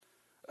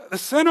The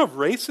sin of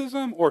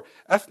racism or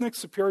ethnic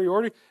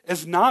superiority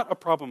is not a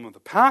problem of the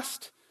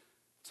past.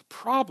 It's a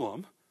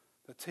problem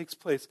that takes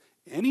place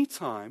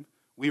anytime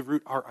we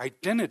root our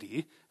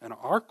identity in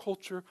our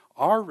culture,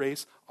 our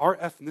race, our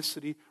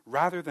ethnicity,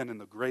 rather than in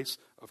the grace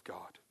of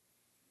God.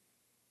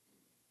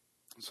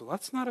 So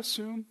let's not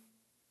assume,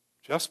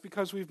 just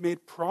because we've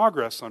made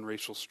progress on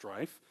racial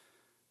strife,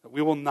 that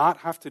we will not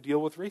have to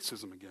deal with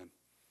racism again.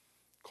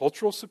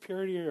 Cultural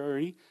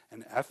superiority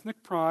and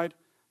ethnic pride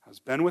has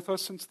been with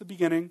us since the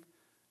beginning,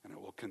 and it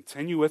will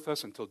continue with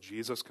us until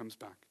Jesus comes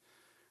back.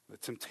 The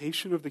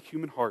temptation of the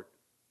human heart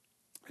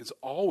is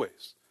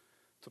always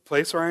to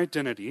place our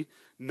identity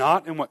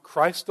not in what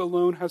Christ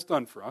alone has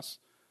done for us,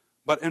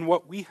 but in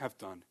what we have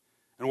done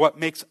and what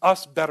makes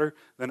us better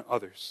than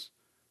others.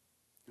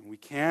 And we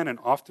can and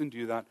often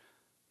do that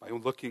by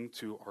looking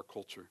to our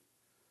culture.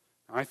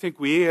 Now, I think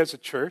we as a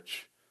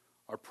church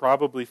are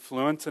probably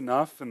fluent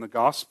enough in the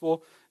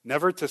gospel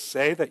never to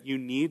say that you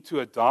need to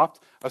adopt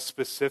a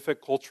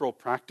specific cultural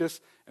practice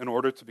in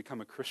order to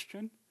become a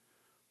Christian.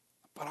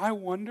 But I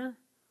wonder,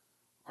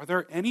 are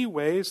there any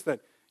ways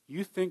that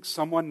you think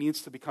someone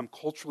needs to become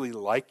culturally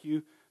like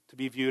you to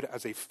be viewed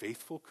as a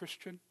faithful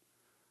Christian?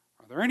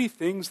 Are there any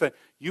things that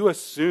you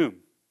assume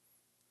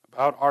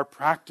about our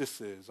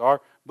practices, our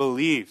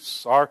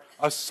beliefs, our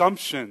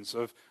assumptions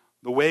of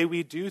the way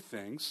we do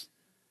things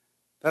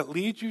that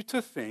lead you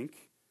to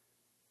think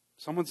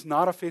someone's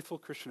not a faithful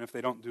Christian if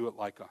they don't do it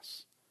like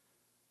us?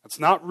 It's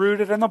not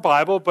rooted in the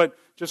Bible, but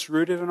just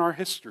rooted in our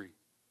history.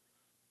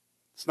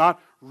 It's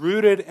not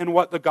rooted in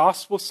what the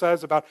gospel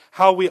says about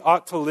how we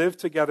ought to live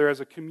together as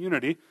a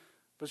community,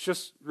 but it's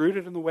just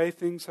rooted in the way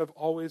things have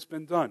always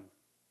been done.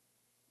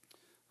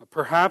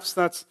 Perhaps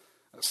that's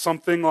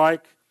something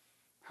like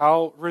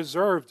how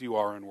reserved you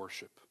are in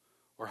worship,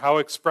 or how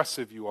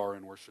expressive you are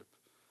in worship.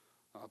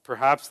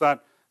 Perhaps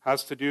that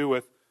has to do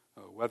with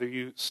whether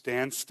you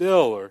stand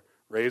still or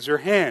raise your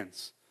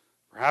hands.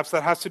 Perhaps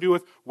that has to do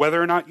with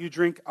whether or not you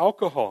drink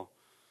alcohol.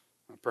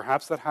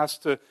 Perhaps that has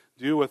to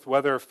do with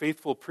whether a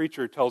faithful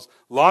preacher tells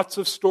lots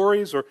of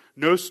stories or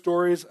no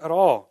stories at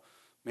all.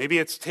 Maybe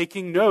it's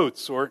taking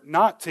notes or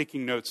not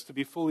taking notes to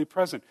be fully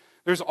present.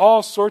 There's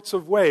all sorts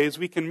of ways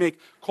we can make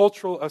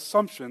cultural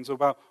assumptions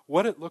about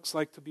what it looks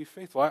like to be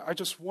faithful. I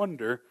just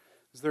wonder,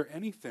 is there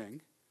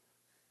anything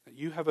that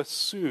you have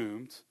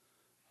assumed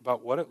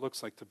about what it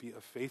looks like to be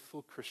a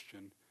faithful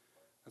Christian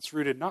that's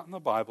rooted not in the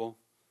Bible,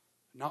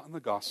 not in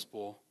the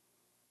gospel,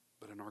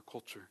 but in our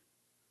culture?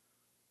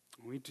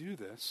 When we do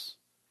this,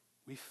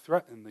 we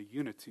threaten the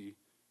unity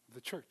of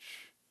the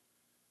church,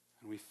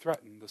 and we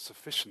threaten the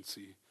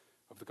sufficiency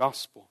of the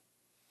gospel.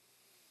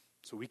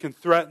 So we can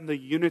threaten the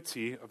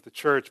unity of the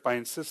church by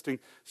insisting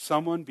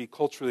someone be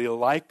culturally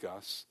like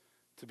us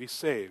to be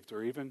saved,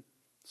 or even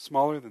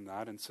smaller than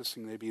that,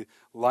 insisting they be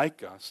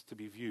like us to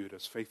be viewed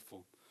as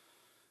faithful.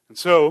 And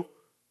so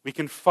we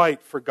can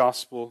fight for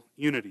gospel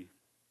unity.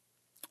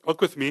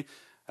 Look with me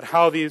at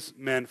how these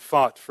men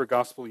fought for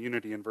gospel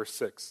unity in verse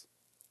 6.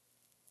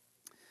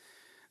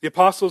 The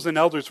apostles and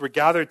elders were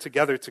gathered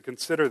together to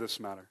consider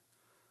this matter.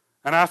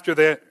 And after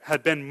there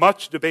had been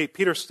much debate,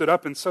 Peter stood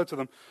up and said to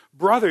them,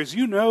 "Brothers,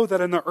 you know that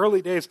in the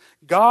early days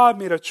God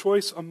made a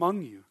choice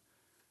among you,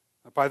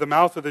 that by the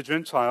mouth of the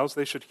Gentiles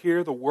they should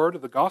hear the word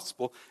of the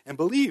gospel and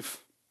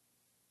believe.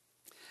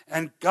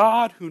 And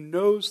God, who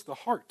knows the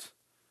heart,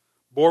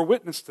 bore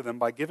witness to them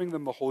by giving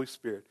them the Holy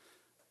Spirit,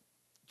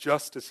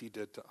 just as he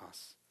did to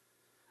us.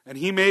 And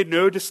he made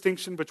no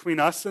distinction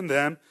between us and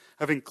them,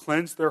 having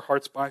cleansed their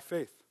hearts by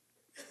faith.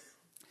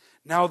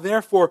 Now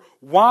therefore,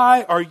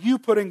 why are you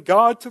putting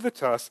God to the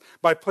test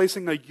by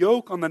placing a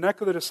yoke on the neck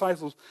of the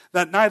disciples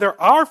that neither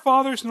our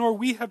fathers nor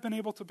we have been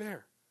able to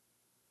bear?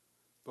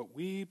 But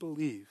we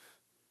believe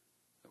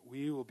that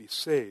we will be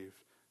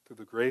saved through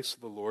the grace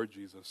of the Lord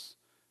Jesus,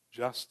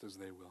 just as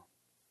they will."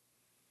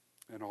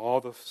 And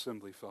all the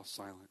assembly fell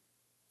silent.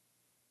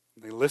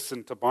 They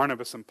listened to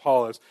Barnabas and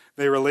Paul as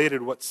they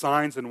related what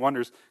signs and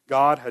wonders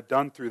God had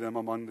done through them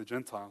among the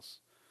Gentiles.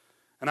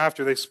 And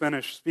after they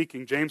finished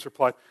speaking, James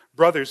replied,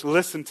 "Brothers,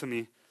 listen to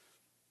me.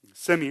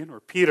 Simeon, or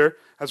Peter,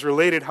 has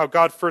related how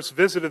God first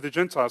visited the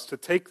Gentiles to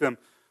take them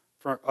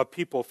for a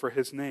people for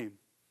his name.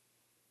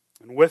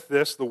 And with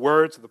this, the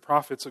words of the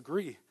prophets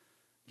agree,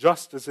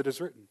 just as it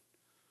is written.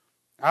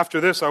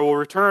 After this, I will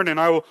return and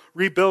I will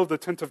rebuild the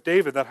tent of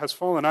David that has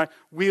fallen. I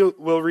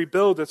will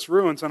rebuild its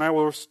ruins and I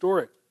will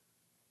restore it,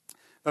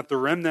 that the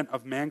remnant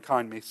of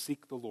mankind may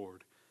seek the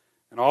Lord.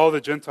 And all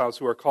the Gentiles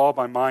who are called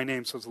by my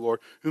name, says the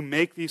Lord, who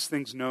make these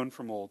things known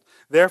from old.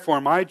 Therefore,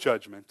 my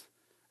judgment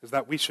is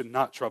that we should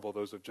not trouble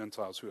those of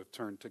Gentiles who have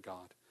turned to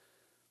God,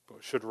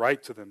 but should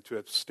write to them to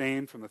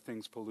abstain from the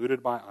things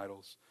polluted by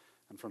idols,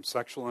 and from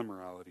sexual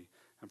immorality,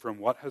 and from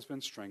what has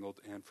been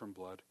strangled, and from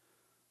blood.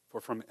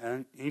 For from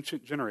an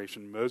ancient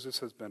generation Moses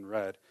has been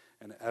read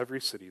in every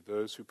city,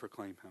 those who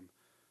proclaim him.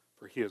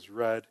 For he is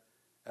read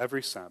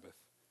every Sabbath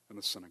in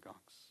the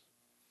synagogues."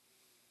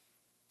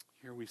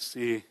 Here we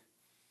see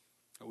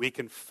that we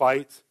can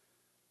fight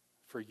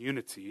for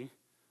unity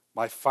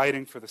by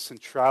fighting for the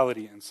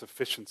centrality and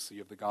sufficiency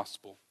of the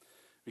gospel.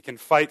 We can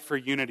fight for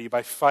unity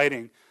by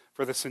fighting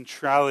for the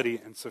centrality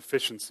and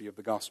sufficiency of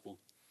the gospel.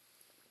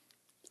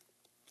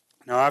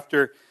 Now,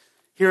 after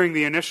hearing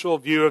the initial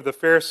view of the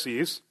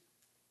Pharisees,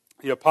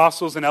 the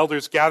apostles and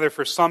elders gather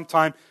for some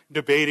time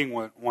debating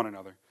one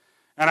another.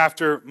 And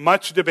after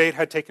much debate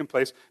had taken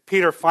place,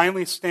 Peter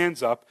finally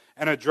stands up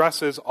and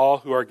addresses all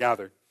who are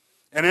gathered.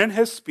 And in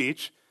his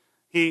speech,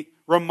 he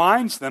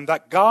reminds them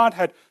that God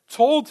had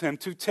told him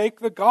to take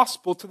the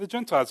gospel to the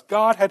Gentiles.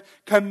 God had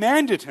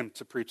commanded him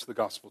to preach the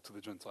gospel to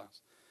the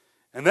Gentiles.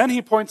 And then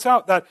he points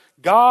out that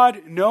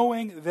God,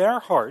 knowing their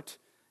heart,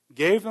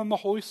 gave them the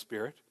Holy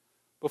Spirit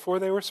before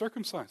they were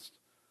circumcised.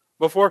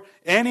 Before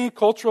any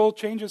cultural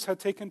changes had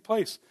taken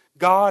place,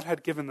 God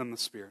had given them the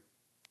Spirit.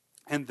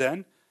 And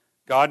then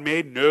God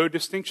made no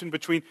distinction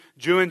between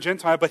Jew and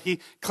Gentile, but he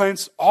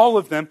cleansed all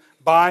of them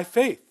by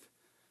faith.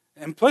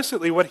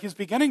 Implicitly, what he's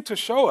beginning to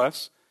show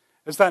us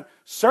is that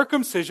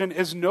circumcision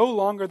is no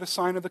longer the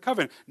sign of the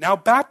covenant. Now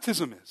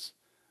baptism is.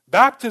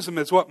 Baptism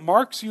is what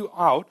marks you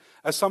out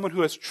as someone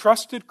who has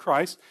trusted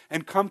Christ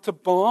and come to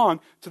belong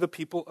to the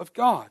people of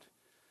God.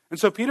 And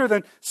so Peter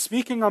then,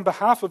 speaking on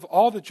behalf of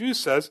all the Jews,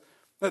 says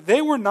that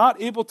they were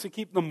not able to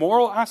keep the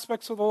moral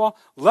aspects of the law,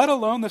 let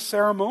alone the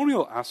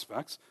ceremonial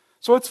aspects.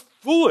 So it's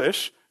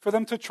foolish for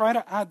them to try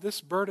to add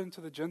this burden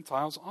to the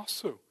Gentiles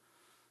also.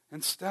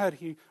 Instead,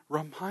 he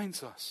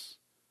reminds us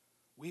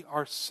we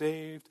are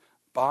saved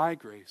by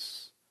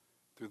grace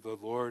through the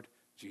Lord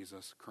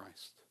Jesus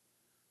Christ.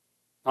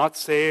 Not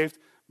saved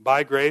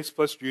by grace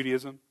plus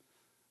Judaism,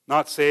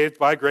 not saved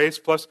by grace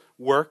plus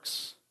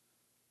works,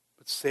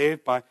 but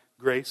saved by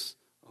grace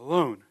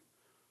alone.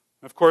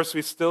 And of course,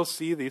 we still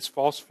see these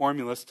false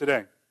formulas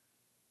today.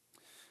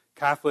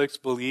 Catholics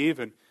believe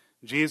in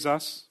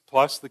Jesus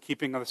plus the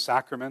keeping of the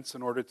sacraments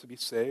in order to be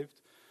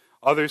saved.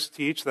 Others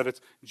teach that it's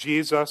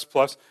Jesus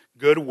plus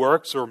good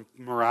works or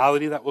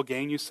morality that will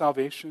gain you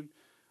salvation.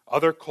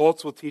 Other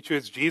cults will teach you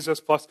it's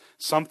Jesus plus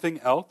something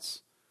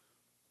else.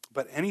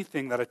 But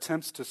anything that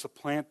attempts to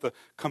supplant the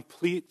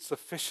complete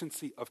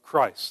sufficiency of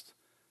Christ,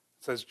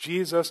 says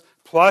Jesus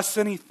plus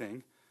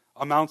anything,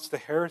 amounts to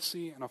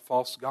heresy and a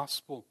false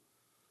gospel.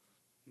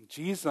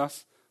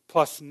 Jesus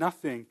plus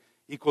nothing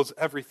equals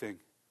everything.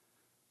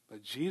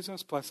 But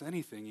Jesus plus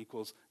anything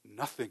equals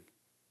nothing.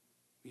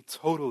 We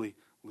totally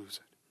lose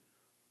it.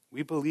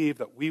 We believe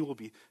that we will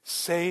be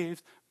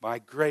saved by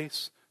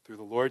grace through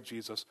the Lord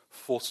Jesus,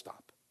 full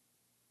stop.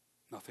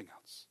 Nothing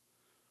else.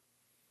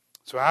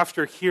 So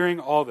after hearing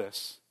all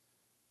this,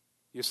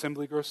 the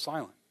assembly grows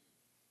silent.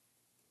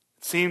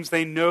 It seems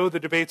they know the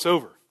debate's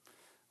over.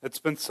 It's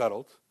been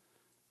settled.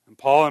 And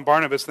Paul and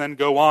Barnabas then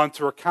go on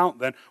to recount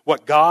then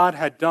what God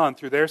had done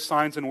through their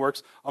signs and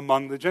works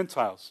among the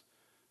Gentiles.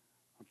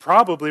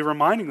 Probably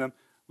reminding them,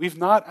 we've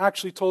not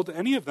actually told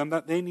any of them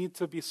that they need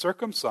to be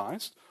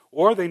circumcised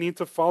or they need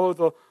to follow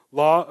the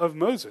law of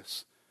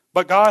Moses.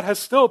 But God has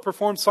still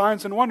performed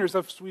signs and wonders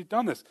as we've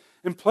done this,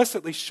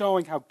 implicitly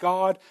showing how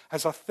God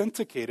has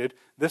authenticated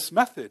this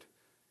method.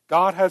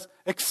 God has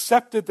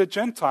accepted the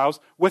Gentiles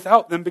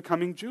without them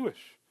becoming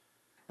Jewish.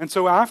 And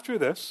so after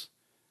this,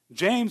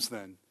 James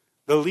then,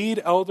 the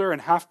lead elder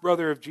and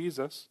half-brother of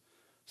Jesus,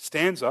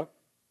 stands up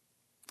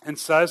and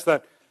says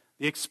that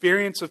the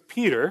experience of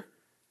Peter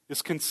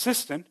is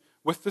consistent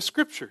with the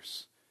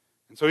Scriptures.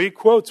 And so he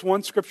quotes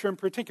one Scripture in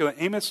particular,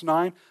 Amos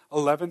 9,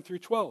 11 through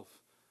 12.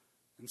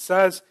 And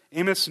says,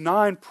 Amos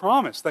 9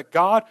 promised that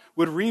God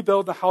would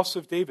rebuild the house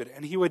of David,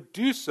 and he would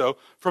do so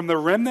from the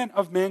remnant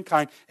of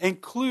mankind,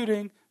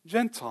 including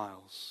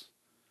Gentiles.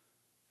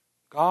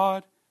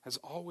 God has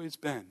always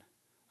been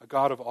a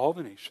God of all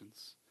the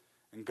nations,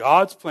 and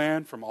God's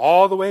plan from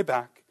all the way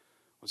back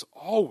was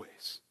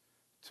always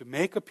to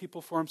make a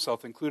people for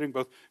himself, including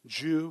both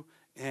Jew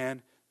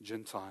and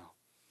Gentile.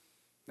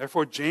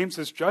 Therefore,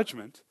 James's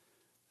judgment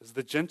is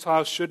the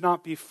Gentiles should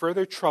not be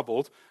further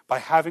troubled by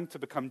having to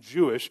become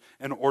Jewish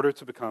in order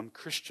to become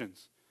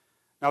Christians.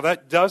 Now,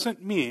 that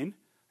doesn't mean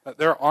that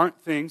there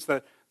aren't things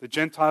that the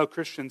Gentile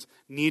Christians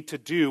need to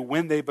do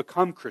when they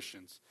become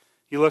Christians.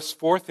 He lists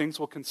 4 things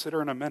we'll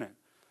consider in a minute.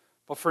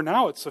 But for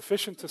now, it's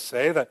sufficient to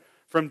say that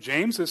from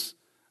James's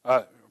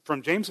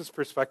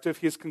perspective,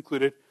 he has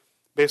concluded,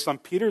 based on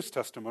Peter's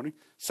testimony,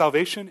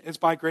 salvation is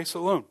by grace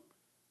alone,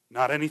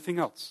 not anything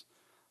else.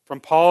 From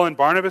Paul and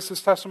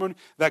Barnabas' testimony,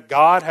 that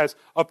God has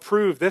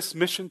approved this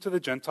mission to the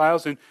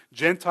Gentiles and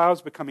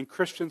Gentiles becoming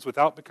Christians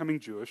without becoming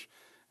Jewish.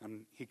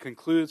 And he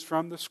concludes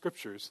from the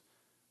Scriptures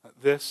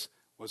that this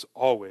was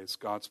always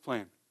God's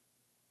plan.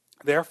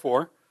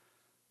 Therefore,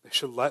 they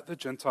should let the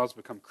Gentiles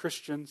become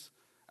Christians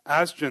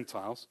as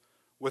Gentiles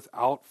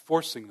without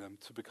forcing them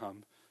to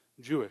become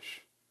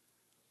Jewish.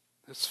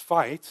 This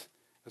fight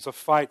is a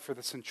fight for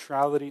the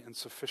centrality and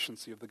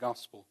sufficiency of the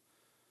gospel.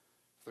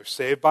 If they're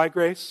saved by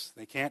grace,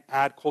 they can't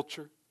add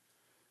culture.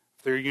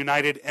 If they're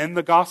united in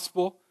the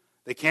gospel,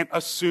 they can't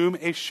assume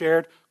a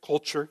shared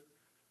culture.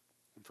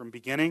 And from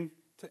beginning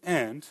to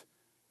end,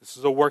 this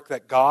is a work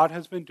that God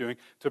has been doing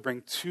to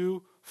bring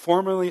 2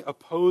 formerly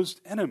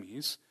opposed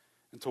enemies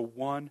into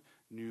one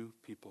new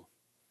people.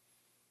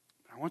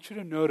 I want you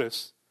to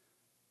notice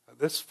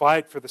This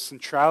fight for the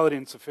centrality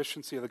and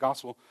sufficiency of the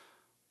gospel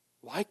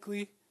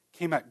likely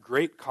came at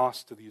great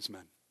cost to these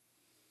men.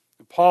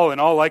 And Paul, in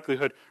all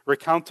likelihood,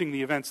 recounting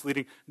the events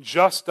leading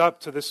just up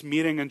to this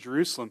meeting in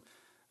Jerusalem,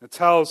 it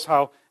tells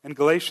how in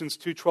Galatians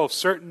 2:12,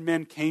 certain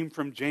men came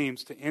from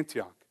James to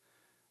Antioch,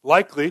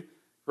 likely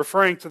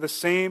referring to the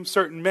same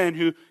certain men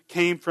who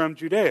came from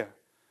Judea.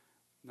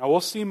 Now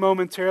we'll see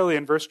momentarily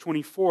in verse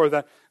 24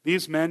 that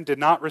these men did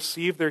not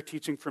receive their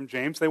teaching from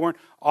James. They weren't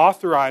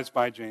authorized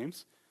by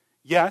James.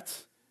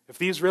 Yet, if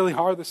these really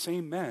are the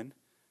same men,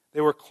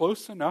 they were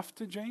close enough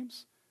to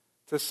James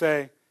to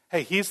say,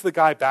 hey, he's the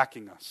guy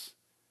backing us.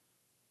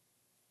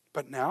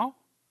 But now,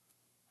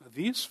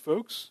 these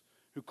folks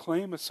who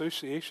claim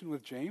association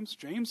with James,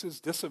 James is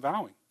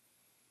disavowing.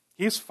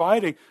 He's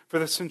fighting for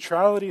the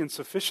centrality and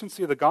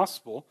sufficiency of the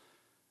gospel,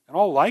 in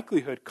all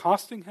likelihood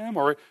costing him,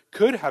 or it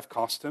could have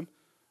cost him,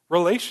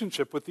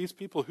 relationship with these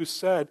people who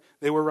said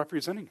they were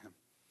representing him.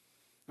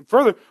 And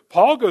further,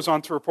 Paul goes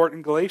on to report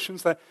in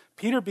Galatians that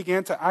Peter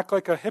began to act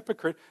like a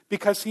hypocrite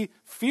because he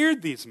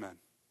feared these men.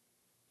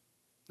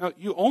 Now,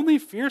 you only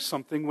fear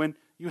something when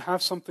you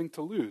have something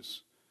to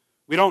lose.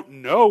 We don't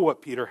know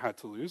what Peter had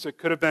to lose. It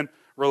could have been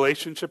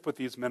relationship with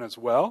these men as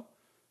well.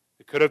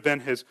 It could have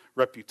been his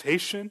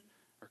reputation,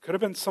 or it could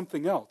have been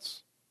something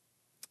else.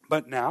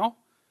 But now,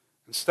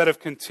 instead of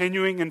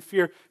continuing in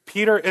fear,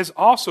 Peter is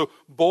also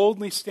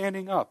boldly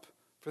standing up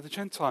for the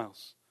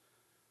Gentiles.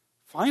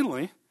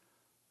 Finally,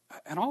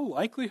 in all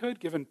likelihood,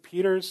 given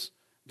Peter's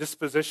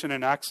disposition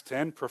in Acts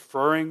 10,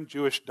 preferring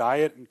Jewish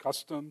diet and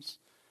customs,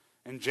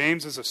 and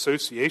James's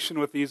association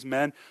with these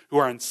men who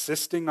are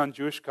insisting on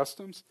Jewish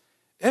customs,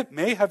 it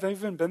may have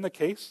even been the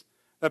case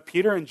that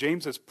Peter and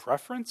James's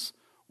preference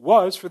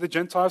was for the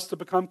Gentiles to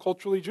become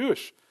culturally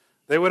Jewish.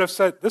 They would have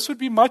said, this would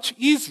be much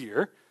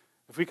easier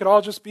if we could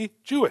all just be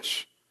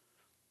Jewish.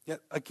 Yet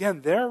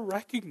again, they're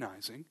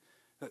recognizing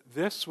that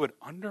this would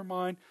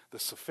undermine the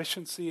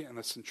sufficiency and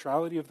the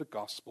centrality of the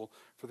gospel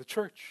for the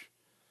church.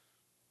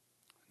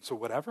 And so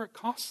whatever it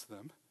costs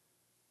them,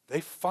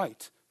 they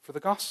fight for the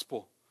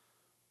gospel.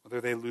 Whether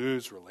they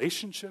lose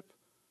relationship,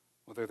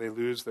 whether they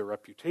lose their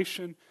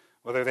reputation,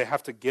 whether they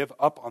have to give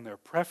up on their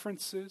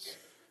preferences.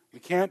 We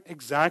can't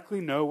exactly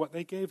know what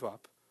they gave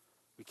up.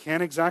 We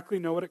can't exactly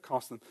know what it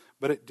cost them,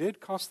 but it did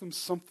cost them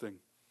something.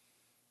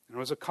 And it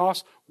was a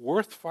cost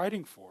worth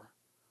fighting for,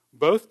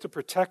 both to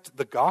protect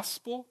the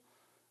gospel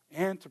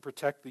and to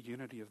protect the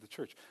unity of the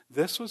church.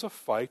 This was a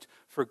fight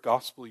for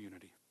gospel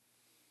unity.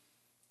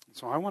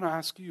 So I want to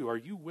ask you, are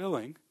you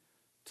willing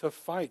to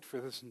fight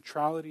for the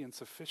centrality and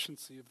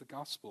sufficiency of the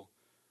gospel,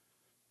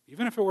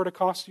 even if it were to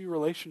cost you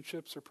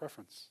relationships or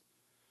preference?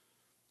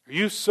 Are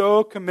you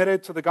so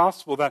committed to the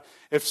gospel that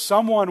if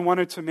someone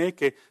wanted to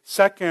make a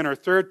second or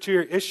third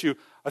tier issue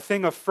a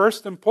thing of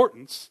first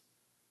importance,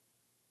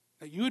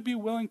 that you would be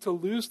willing to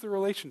lose the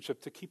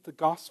relationship to keep the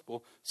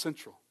gospel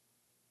central?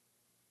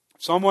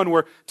 If someone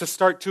were to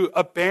start to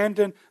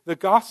abandon the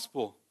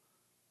gospel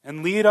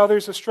and lead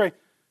others astray,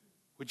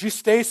 would you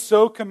stay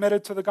so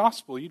committed to the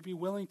gospel you'd be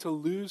willing to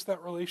lose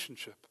that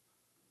relationship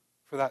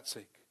for that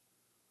sake?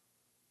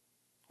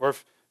 Or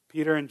if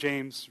Peter and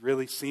James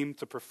really seem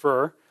to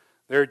prefer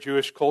their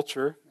Jewish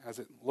culture, as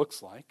it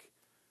looks like,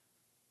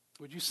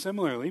 would you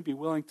similarly be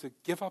willing to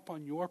give up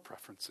on your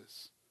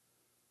preferences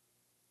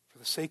for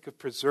the sake of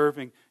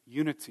preserving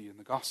unity in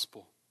the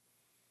gospel?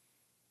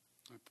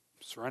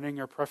 Surrendering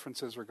your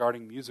preferences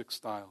regarding music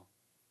style,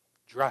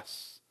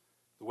 dress,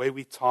 the way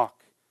we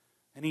talk,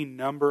 any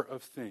number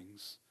of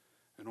things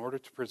in order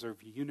to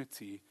preserve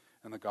unity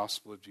in the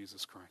gospel of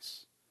Jesus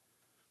Christ.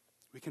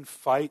 We can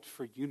fight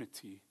for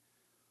unity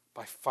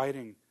by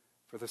fighting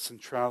for the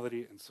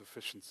centrality and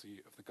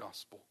sufficiency of the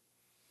gospel.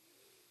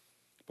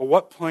 But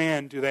what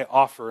plan do they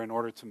offer in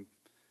order to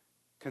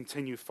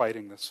continue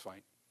fighting this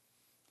fight?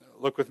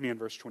 Look with me in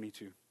verse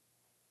 22.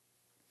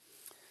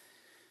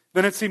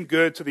 Then it seemed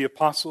good to the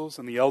apostles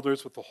and the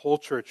elders with the whole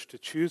church to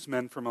choose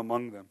men from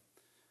among them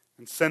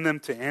and send them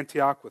to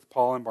Antioch with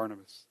Paul and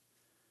Barnabas.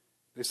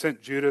 They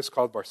sent Judas,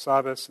 called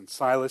Barsabbas, and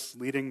Silas,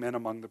 leading men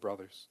among the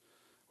brothers,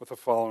 with the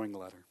following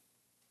letter.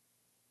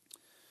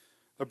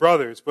 The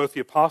brothers, both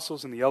the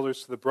apostles and the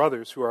elders, to the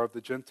brothers who are of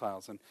the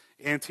Gentiles in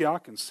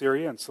Antioch and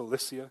Syria and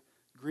Cilicia,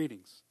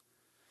 greetings.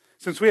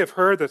 Since we have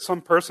heard that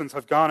some persons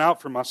have gone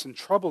out from us and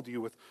troubled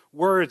you with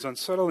words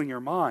unsettling your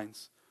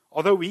minds,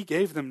 although we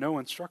gave them no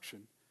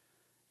instruction,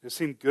 it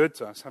seemed good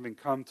to us, having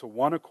come to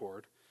one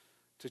accord,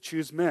 to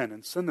choose men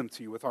and send them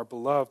to you with our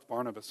beloved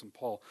Barnabas and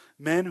Paul,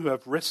 men who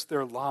have risked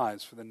their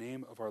lives for the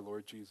name of our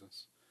Lord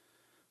Jesus.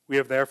 We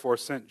have therefore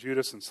sent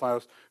Judas and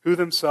Silas, who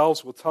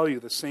themselves will tell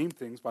you the same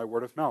things by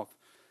word of mouth.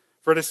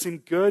 For it has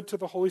seemed good to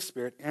the Holy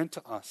Spirit and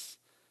to us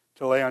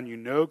to lay on you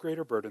no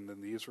greater burden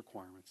than these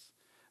requirements,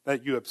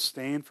 that you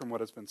abstain from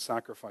what has been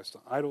sacrificed to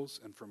idols,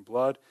 and from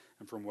blood,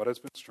 and from what has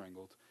been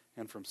strangled,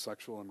 and from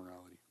sexual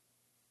immorality.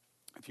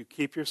 If you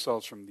keep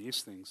yourselves from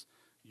these things,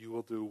 you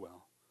will do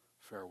well.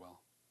 Farewell.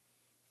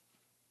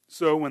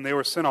 So when they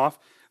were sent off,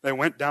 they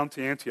went down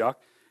to Antioch,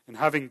 and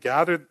having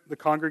gathered the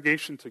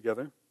congregation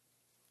together,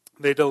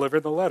 they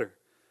delivered the letter.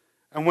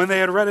 And when they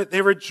had read it,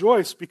 they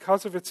rejoiced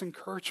because of its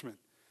encouragement.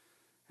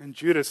 And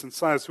Judas and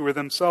Silas, who were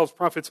themselves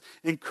prophets,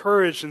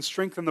 encouraged and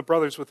strengthened the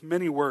brothers with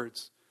many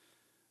words.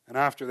 And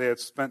after they had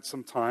spent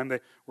some time, they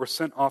were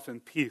sent off in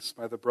peace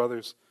by the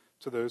brothers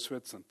to those who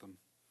had sent them.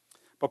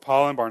 But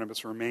Paul and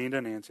Barnabas remained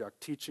in Antioch,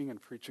 teaching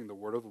and preaching the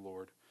word of the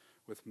Lord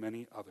with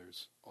many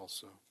others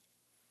also.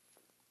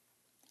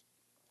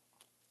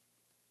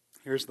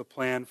 Here's the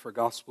plan for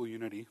gospel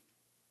unity.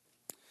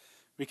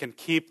 We can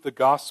keep the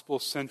gospel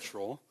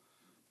central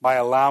by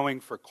allowing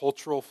for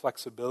cultural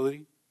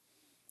flexibility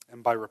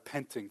and by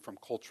repenting from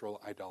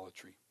cultural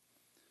idolatry.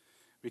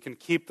 We can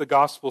keep the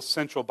gospel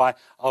central by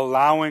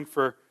allowing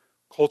for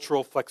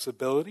cultural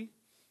flexibility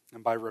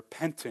and by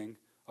repenting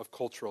of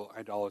cultural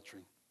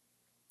idolatry.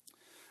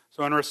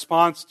 So in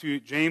response to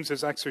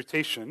James's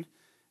exhortation,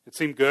 it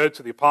seemed good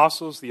to the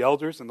apostles, the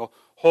elders, and the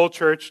whole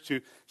church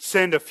to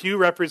send a few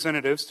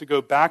representatives to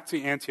go back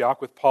to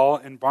Antioch with Paul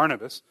and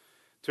Barnabas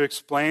to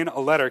explain a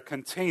letter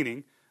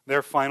containing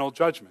their final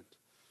judgment.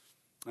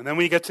 And then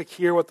we get to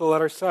hear what the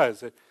letter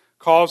says. It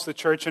calls the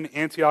church in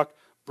Antioch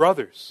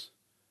brothers.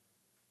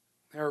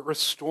 They're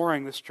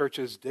restoring this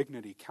church's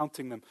dignity,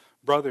 counting them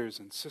brothers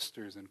and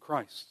sisters in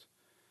Christ.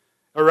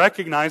 It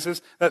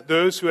recognizes that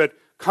those who had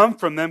come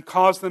from them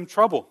caused them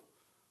trouble.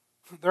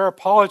 They're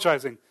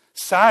apologizing,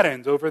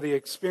 saddened over the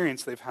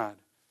experience they've had.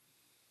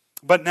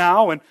 But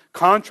now, in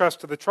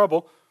contrast to the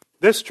trouble,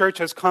 this church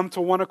has come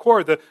to one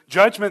accord. The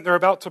judgment they're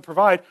about to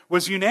provide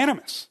was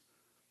unanimous.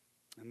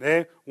 And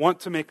they want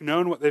to make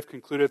known what they've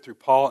concluded through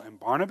Paul and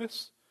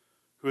Barnabas,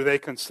 who they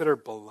consider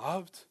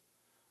beloved,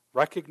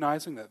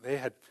 recognizing that they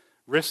had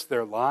risked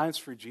their lives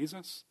for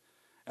Jesus.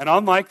 And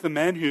unlike the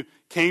men who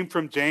came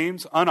from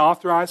James,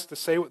 unauthorized to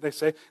say what they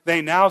say,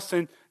 they now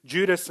send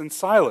Judas and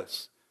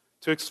Silas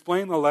to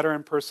explain the letter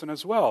in person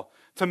as well,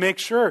 to make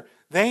sure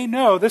they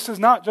know this is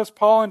not just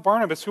Paul and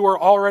Barnabas who are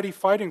already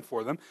fighting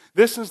for them.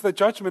 This is the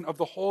judgment of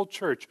the whole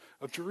church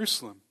of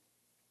Jerusalem.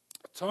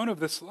 The tone of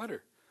this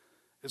letter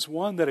is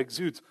one that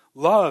exudes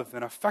love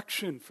and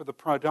affection for the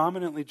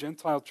predominantly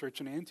Gentile church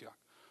in Antioch,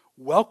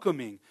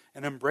 welcoming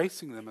and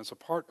embracing them as a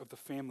part of the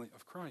family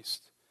of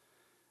Christ.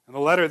 And the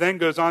letter then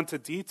goes on to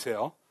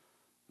detail,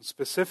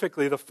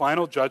 specifically, the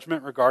final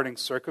judgment regarding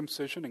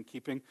circumcision and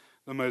keeping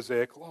the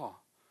Mosaic law.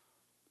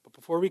 But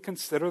before we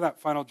consider that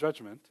final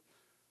judgment,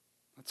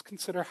 let's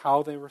consider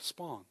how they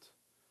respond.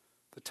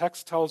 The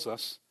text tells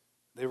us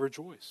they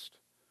rejoiced.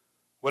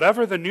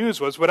 Whatever the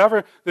news was,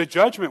 whatever the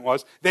judgment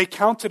was, they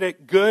counted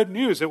it good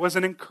news. It was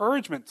an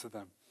encouragement to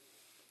them.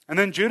 And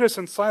then Judas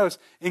and Silas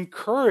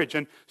encourage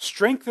and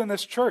strengthen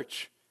this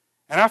church.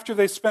 And after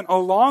they spent a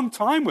long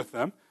time with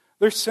them,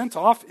 they're sent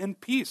off in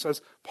peace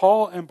as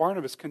Paul and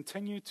Barnabas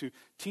continue to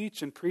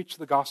teach and preach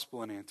the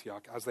gospel in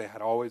Antioch as they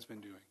had always been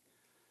doing.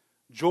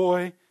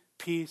 Joy,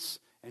 peace,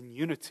 and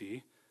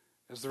unity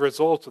is the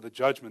result of the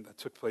judgment that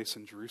took place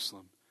in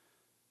Jerusalem.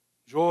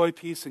 Joy,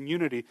 peace, and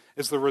unity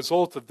is the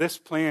result of this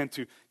plan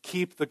to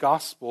keep the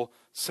gospel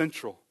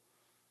central.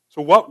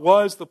 So what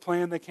was the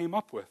plan they came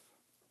up with?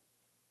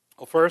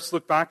 Well, first,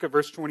 look back at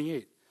verse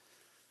 28.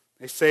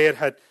 They say it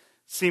had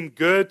seemed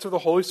good to the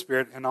Holy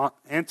Spirit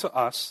and to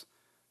us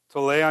to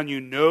lay on you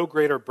no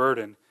greater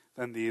burden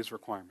than these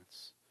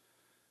requirements.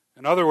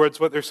 In other words,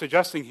 what they're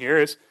suggesting here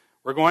is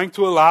we're going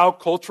to allow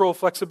cultural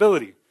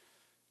flexibility.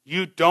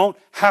 You don't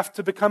have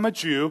to become a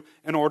Jew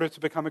in order to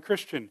become a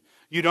Christian.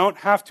 You don't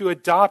have to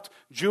adopt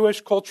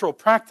Jewish cultural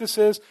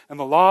practices and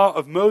the law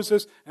of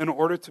Moses in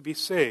order to be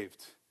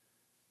saved.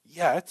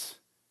 Yet,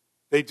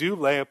 they do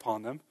lay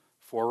upon them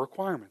 4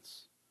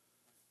 requirements.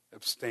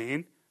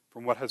 Abstain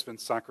from what has been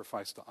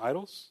sacrificed to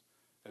idols,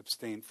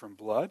 abstain from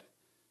blood,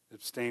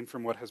 abstain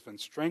from what has been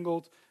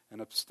strangled,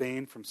 and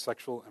abstain from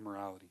sexual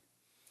immorality.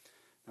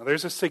 Now,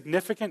 there's a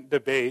significant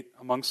debate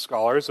among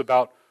scholars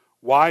about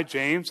why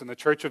James and the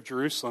Church of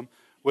Jerusalem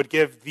would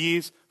give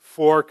these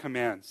 4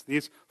 commands,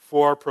 these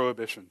 4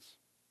 prohibitions.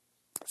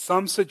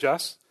 Some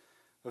suggest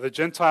that the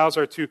Gentiles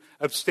are to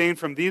abstain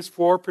from these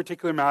 4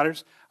 particular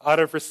matters out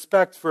of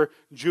respect for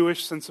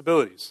Jewish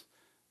sensibilities.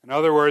 In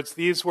other words,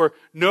 these were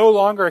no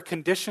longer a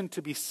condition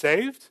to be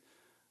saved,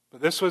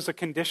 but this was a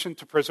condition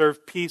to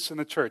preserve peace in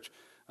the church.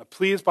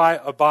 Please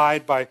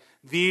abide by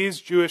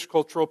these Jewish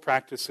cultural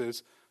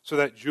practices so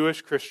that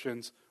Jewish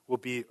Christians will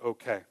be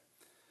okay.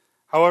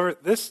 However,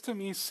 this to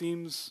me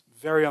seems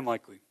very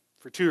unlikely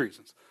for 2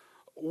 reasons.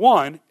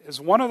 One is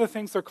one of the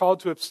things they're called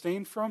to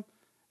abstain from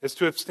is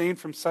to abstain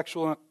from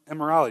sexual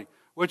immorality,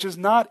 which is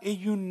not a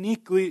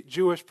uniquely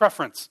Jewish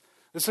preference.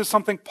 This is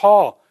something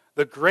Paul,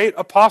 the great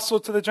apostle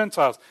to the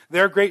Gentiles,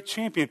 their great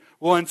champion,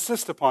 will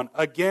insist upon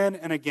again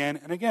and again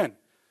and again.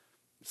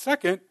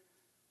 Second,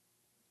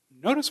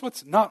 notice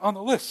what's not on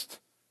the list.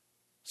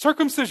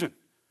 Circumcision.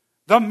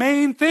 The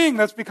main thing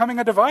that's becoming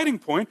a dividing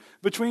point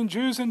between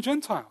Jews and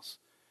Gentiles.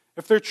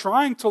 If they're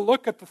trying to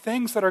look at the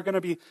things that are going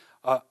to be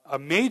a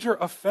major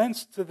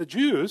offense to the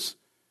Jews,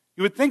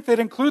 you would think they'd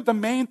include the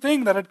main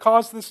thing that had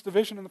caused this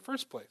division in the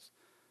first place.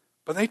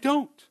 But they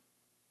don't.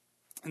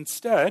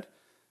 Instead,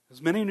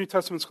 as many New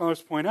Testament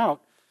scholars point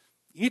out,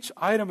 each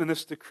item in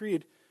this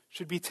decree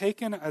should be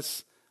taken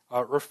as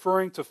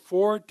referring to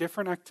 4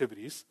 different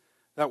activities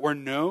that were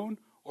known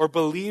or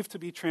believed to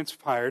be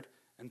transpired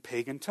in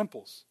pagan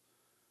temples.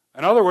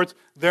 In other words,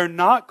 they're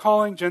not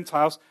calling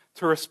Gentiles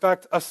to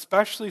respect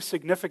especially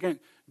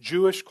significant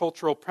Jewish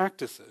cultural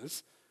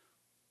practices.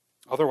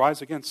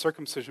 Otherwise, again,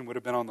 circumcision would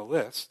have been on the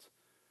list.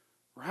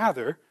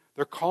 Rather,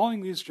 they're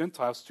calling these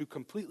Gentiles to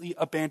completely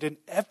abandon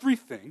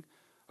everything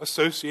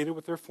associated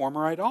with their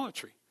former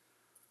idolatry.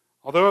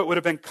 Although it would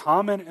have been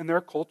common in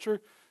their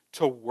culture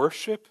to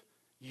worship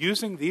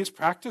using these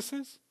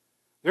practices,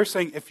 they're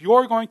saying if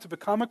you're going to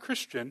become a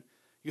Christian,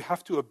 you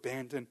have to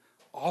abandon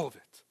all of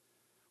it.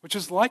 Which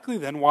is likely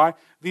then why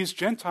these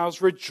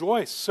Gentiles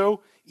rejoice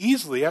so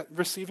easily at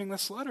receiving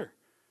this letter.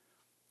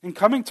 In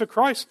coming to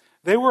Christ,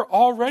 they were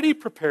already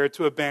prepared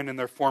to abandon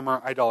their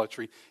former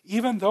idolatry,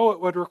 even though it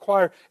would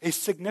require a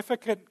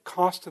significant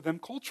cost to them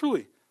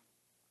culturally.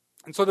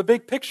 And so the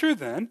big picture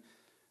then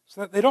is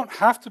that they don't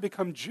have to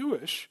become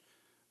Jewish,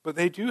 but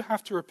they do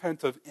have to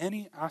repent of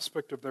any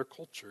aspect of their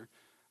culture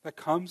that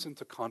comes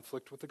into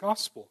conflict with the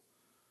gospel.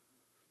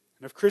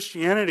 And if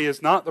Christianity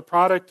is not the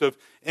product of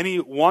any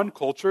one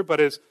culture,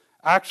 but is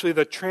actually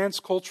the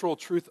transcultural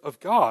truth of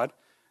God,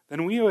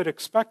 then we would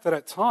expect that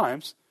at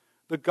times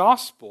the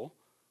gospel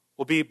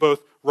will be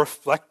both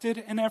reflected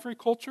in every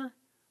culture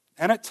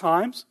and at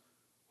times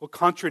will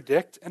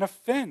contradict and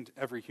offend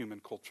every human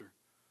culture.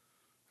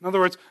 In other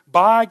words,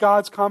 by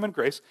God's common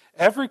grace,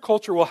 every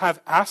culture will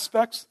have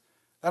aspects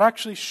that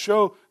actually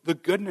show the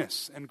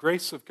goodness and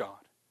grace of God.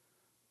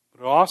 But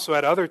it will also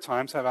at other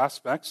times have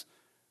aspects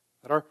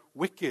that are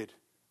wicked,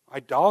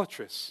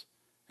 idolatrous,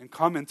 and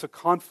come into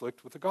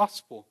conflict with the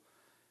gospel.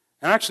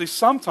 And actually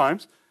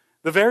sometimes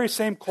the very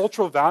same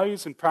cultural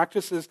values and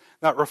practices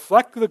that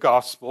reflect the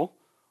gospel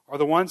are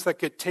the ones that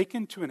get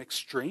taken to an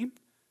extreme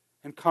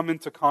and come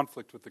into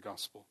conflict with the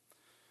gospel.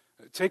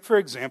 Take, for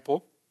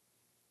example,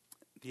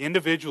 the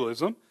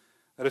individualism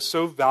that is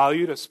so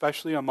valued,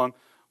 especially among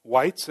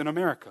whites in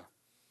America.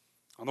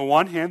 On the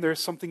one hand, there is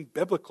something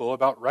biblical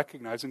about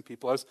recognizing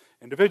people as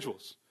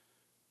individuals.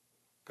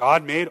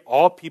 God made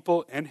all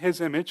people in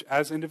His image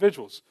as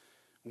individuals.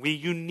 We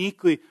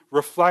uniquely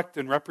reflect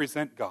and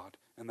represent God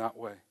in that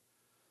way.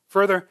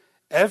 Further,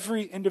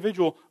 every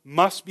individual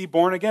must be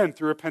born again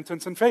through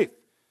repentance and faith.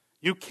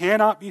 You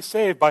cannot be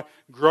saved by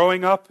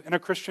growing up in a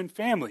Christian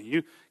family.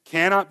 You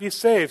cannot be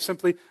saved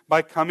simply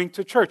by coming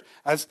to church.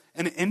 As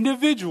an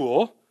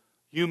individual,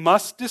 you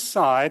must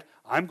decide,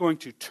 I'm going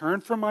to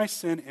turn from my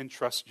sin and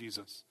trust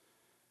Jesus.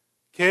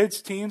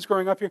 Kids, teens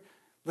growing up here,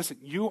 listen,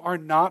 you are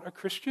not a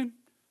Christian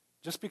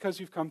just because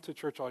you've come to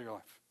church all your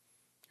life.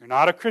 You're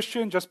not a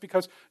Christian just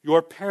because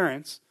your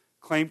parents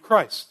claim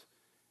Christ.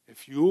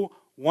 If you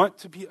want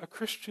to be a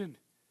Christian,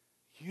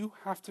 you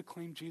have to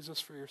claim Jesus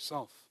for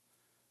yourself.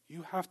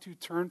 You have to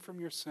turn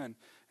from your sin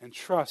and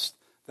trust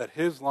that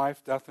His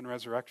life, death, and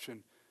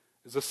resurrection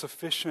is a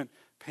sufficient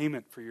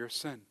payment for your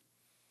sin.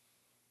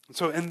 And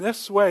so in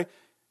this way,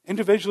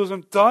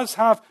 individualism does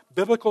have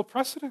biblical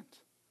precedent.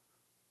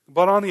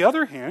 But on the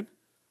other hand,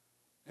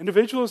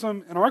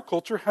 individualism in our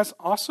culture has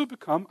also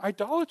become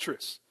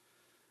idolatrous.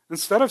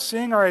 Instead of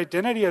seeing our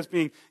identity as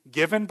being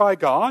given by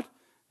God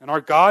and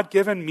our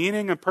God-given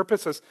meaning and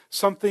purpose as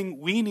something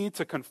we need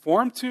to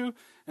conform to,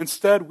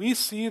 instead we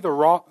see the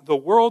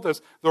world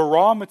as the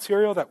raw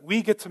material that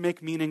we get to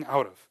make meaning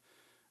out of.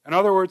 In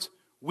other words,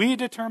 we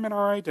determine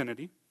our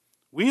identity,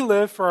 we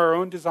live for our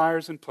own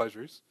desires and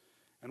pleasures,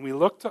 and we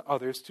look to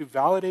others to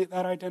validate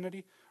that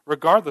identity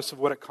regardless of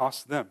what it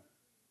costs them.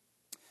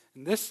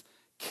 And this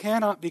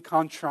cannot be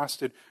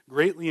contrasted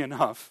greatly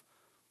enough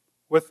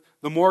with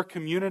the more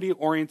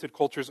community-oriented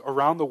cultures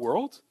around the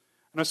world,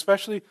 and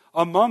especially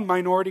among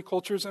minority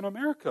cultures in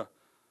America,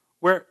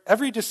 where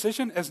every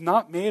decision is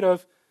not made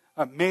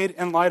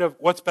in light of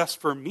what's best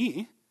for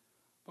me,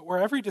 but where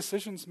every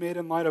decision is made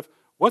in light of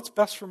what's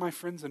best for my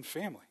friends and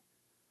family,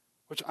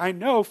 which I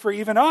know for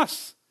even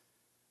us,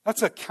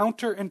 that's a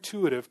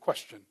counterintuitive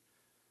question.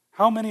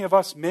 How many of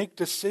us make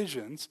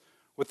decisions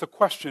with the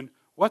question,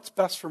 what's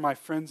best for my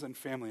friends and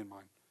family in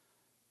mind?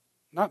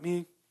 Not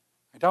me.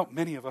 I doubt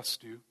many of us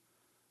do.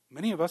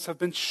 Many of us have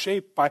been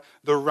shaped by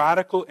the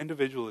radical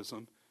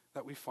individualism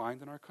that we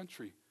find in our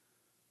country.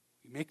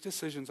 We make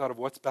decisions out of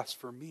what's best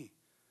for me.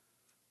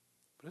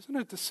 But isn't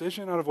a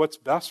decision out of what's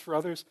best for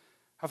others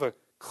have a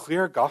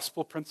clear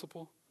gospel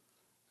principle?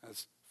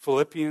 As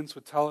Philippians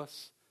would tell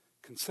us,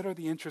 consider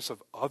the interests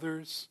of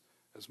others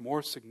as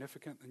more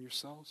significant than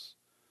yourselves.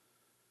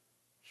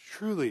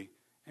 Truly,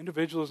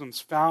 individualism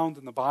is found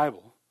in the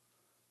Bible.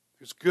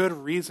 There's good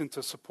reason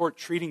to support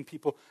treating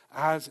people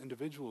as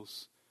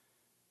individuals.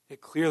 Yet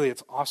clearly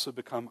it's also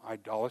become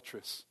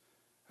idolatrous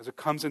as it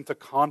comes into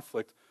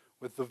conflict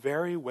with the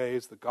very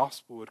ways the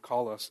gospel would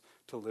call us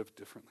to live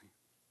differently.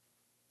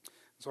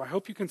 So I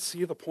hope you can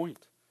see the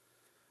point.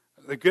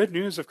 The good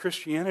news of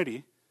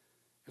Christianity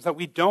is that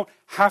we don't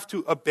have to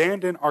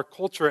abandon our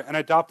culture and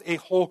adopt a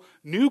whole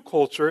new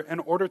culture in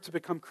order to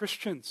become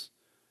Christians.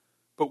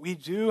 But we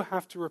do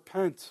have to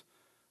repent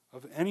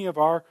of any of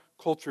our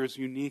culture's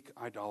unique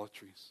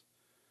idolatries.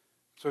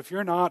 So if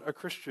you're not a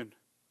Christian,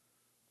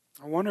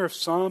 I wonder if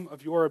some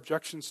of your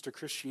objections to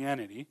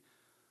Christianity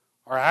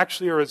are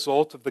actually a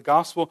result of the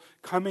gospel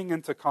coming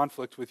into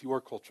conflict with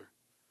your culture.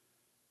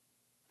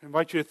 I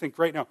invite you to think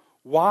right now,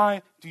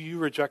 why do you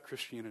reject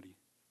Christianity?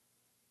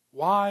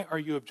 Why are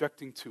you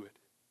objecting to it?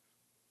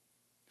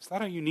 Is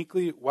that a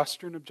uniquely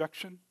Western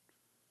objection?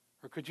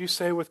 Or could you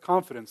say with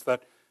confidence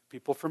that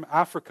people from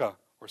Africa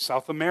or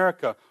South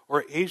America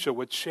or Asia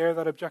would share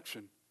that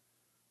objection?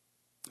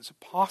 Is it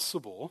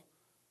possible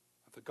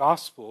that the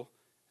gospel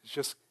is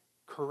just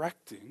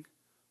correcting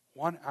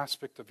one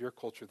aspect of your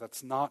culture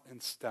that's not in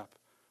step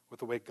with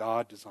the way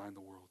God designed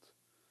the world?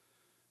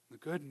 The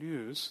good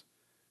news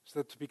is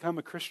that to become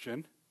a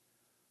Christian,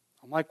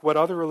 unlike what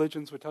other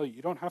religions would tell you,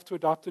 you don't have to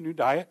adopt a new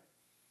diet.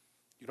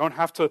 You don't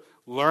have to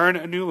learn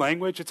a new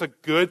language. It's a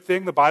good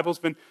thing the Bible's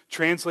been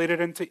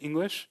translated into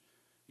English.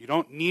 You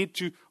don't need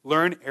to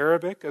learn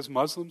Arabic as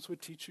Muslims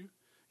would teach you.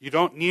 You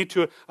don't need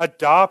to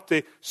adopt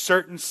a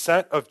certain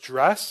set of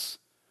dress.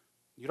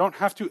 You don't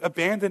have to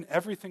abandon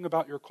everything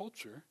about your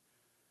culture.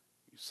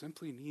 You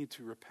simply need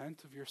to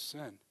repent of your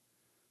sin,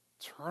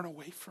 turn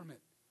away from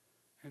it,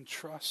 and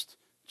trust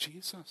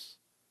Jesus.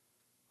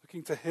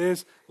 Looking to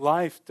his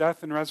life,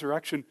 death, and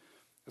resurrection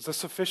as a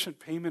sufficient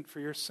payment for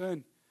your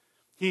sin.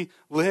 He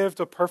lived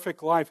a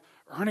perfect life,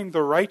 earning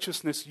the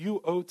righteousness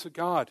you owe to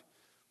God.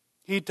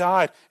 He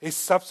died a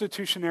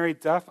substitutionary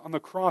death on the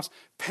cross,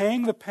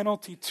 paying the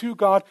penalty to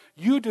God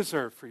you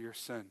deserve for your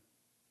sin.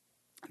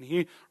 And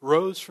he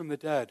rose from the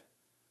dead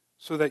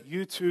so that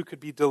you too could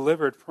be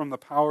delivered from the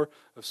power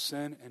of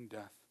sin and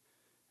death.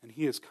 And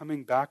he is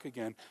coming back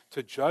again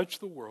to judge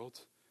the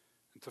world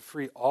and to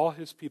free all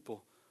his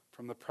people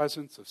from the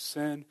presence of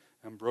sin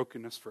and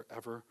brokenness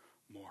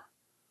forevermore.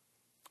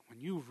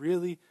 When you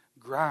really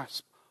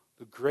grasp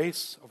the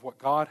grace of what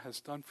God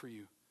has done for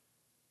you,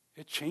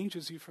 it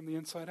changes you from the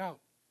inside out.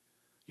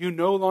 You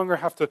no longer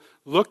have to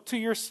look to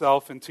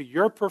yourself and to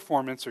your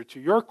performance or to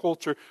your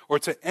culture or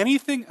to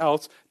anything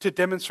else to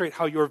demonstrate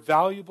how you're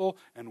valuable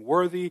and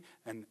worthy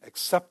and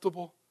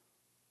acceptable,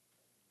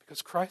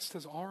 because Christ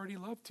has already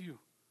loved you.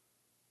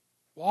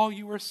 While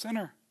you were a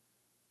sinner,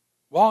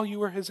 while you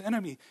were his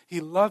enemy, he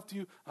loved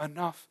you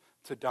enough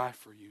to die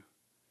for you.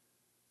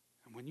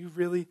 And when you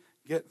really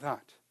get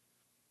that,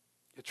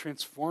 it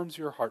transforms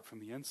your heart from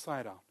the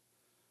inside out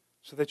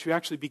so that you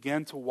actually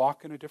begin to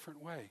walk in a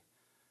different way,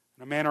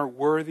 in a manner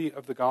worthy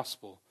of the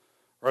gospel.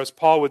 Or as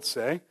Paul would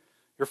say,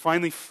 you're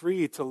finally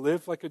free to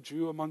live like a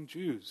Jew among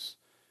Jews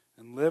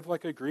and live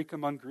like a Greek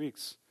among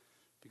Greeks.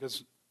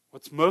 Because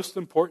what's most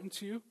important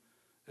to you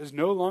is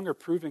no longer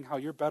proving how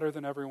you're better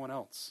than everyone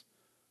else.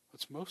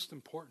 What's most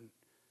important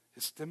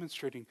is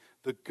demonstrating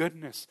the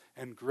goodness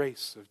and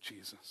grace of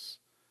Jesus.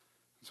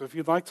 So if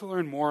you'd like to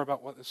learn more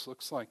about what this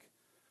looks like,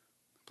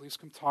 please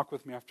come talk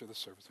with me after the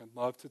service. I'd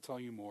love to tell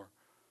you more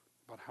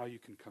about how you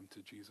can come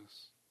to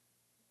Jesus.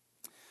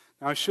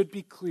 Now, I should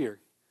be clear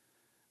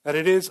that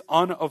it is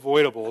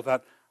unavoidable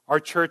that our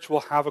church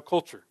will have a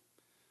culture.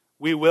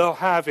 We will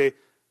have a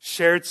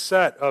shared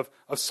set of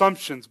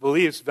assumptions,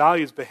 beliefs,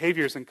 values,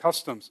 behaviors, and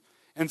customs.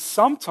 And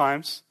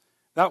sometimes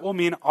that will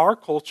mean our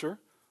culture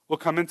will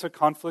come into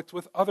conflict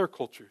with other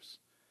cultures.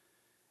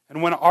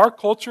 And when our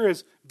culture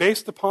is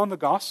based upon the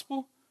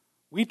gospel,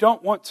 we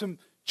don't want to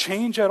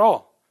change at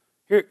all.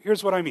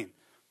 Here's what I mean.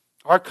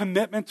 Our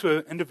commitment to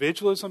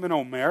individualism in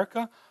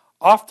America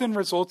often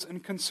results in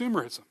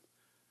consumerism,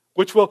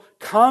 which will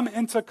come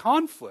into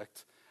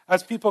conflict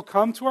as people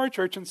come to our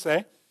church and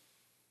say,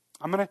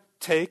 I'm going to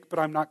take, but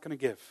I'm not going to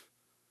give.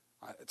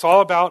 It's all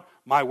about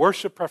my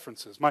worship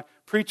preferences, my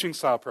preaching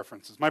style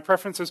preferences, my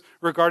preferences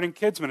regarding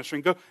kids ministry,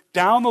 and go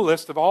down the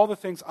list of all the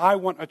things I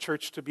want a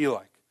church to be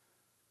like.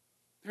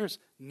 There's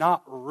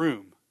not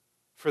room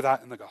for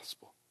that in the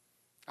gospel.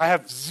 I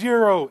have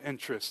zero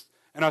interest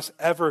in us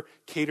ever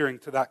catering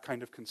to that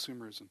kind of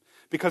consumerism,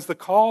 because the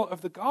call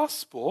of the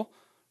gospel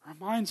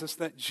reminds us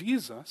that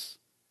Jesus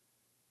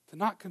did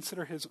not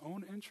consider his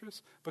own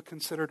interests, but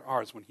considered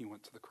ours when he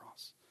went to the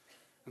cross.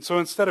 And so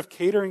instead of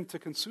catering to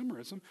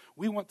consumerism,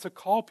 we want to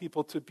call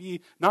people to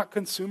be not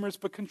consumers,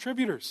 but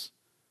contributors,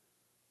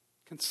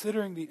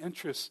 considering the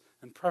interests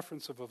and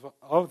preference of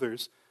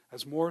others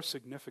as more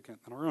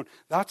significant than our own.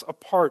 That's a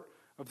part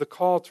of the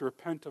call to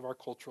repent of our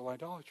cultural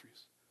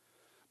idolatries.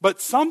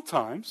 But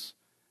sometimes,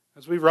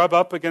 as we rub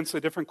up against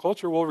a different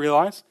culture, we'll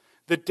realize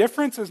the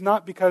difference is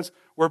not because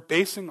we're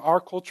basing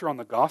our culture on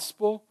the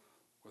gospel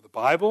or the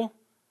Bible,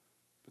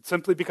 but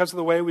simply because of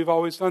the way we've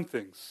always done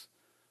things,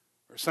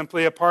 or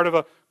simply a part of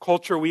a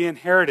culture we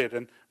inherited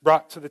and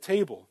brought to the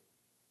table.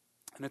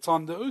 And it's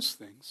on those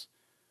things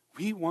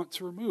we want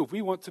to remove.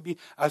 We want to be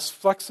as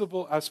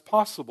flexible as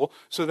possible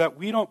so that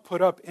we don't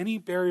put up any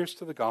barriers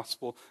to the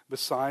gospel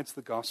besides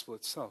the gospel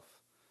itself.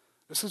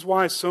 This is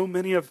why so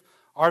many of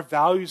our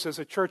values as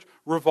a church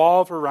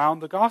revolve around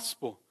the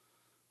gospel.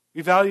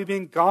 We value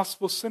being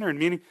gospel-centered,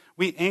 meaning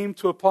we aim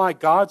to apply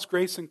God's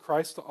grace in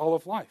Christ to all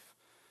of life.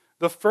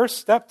 The first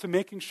step to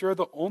making sure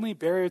the only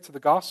barrier to the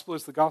gospel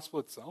is the gospel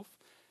itself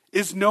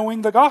is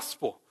knowing the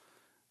gospel.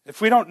 If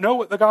we don't know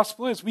what the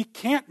gospel is, we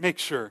can't make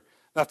sure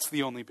that's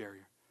the only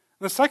barrier.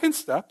 And the second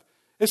step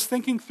is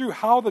thinking through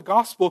how the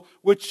gospel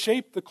would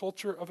shape the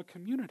culture of a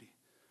community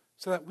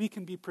so that we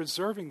can be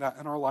preserving that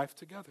in our life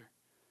together.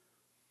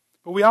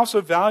 But we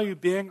also value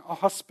being a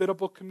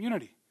hospitable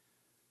community.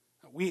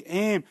 We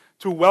aim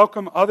to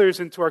welcome others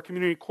into our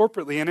community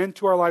corporately and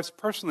into our lives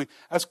personally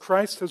as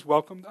Christ has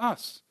welcomed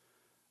us.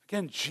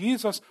 Again,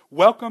 Jesus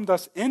welcomed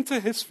us into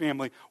his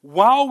family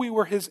while we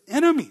were his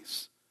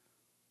enemies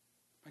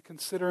by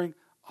considering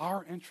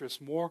our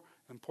interests more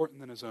important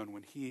than his own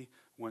when he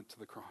went to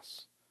the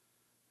cross.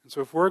 And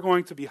so if we're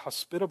going to be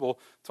hospitable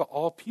to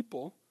all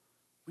people,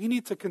 we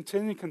need to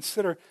continue to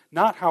consider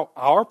not how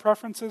our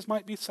preferences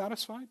might be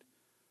satisfied,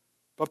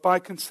 but by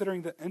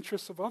considering the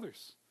interests of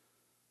others,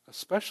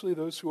 especially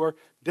those who are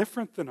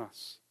different than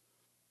us.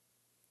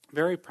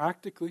 Very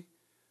practically,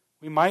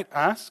 we might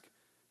ask,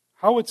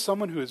 how would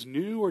someone who is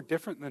new or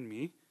different than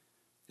me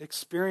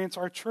experience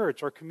our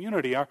church, our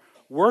community, our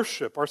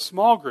worship, our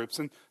small groups,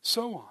 and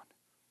so on,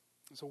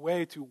 as a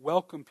way to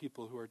welcome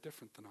people who are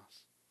different than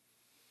us?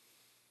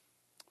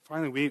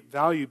 Finally, we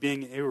value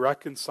being a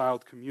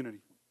reconciled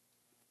community.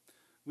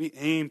 We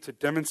aim to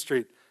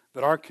demonstrate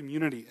that our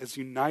community is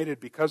united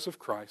because of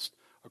Christ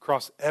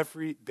across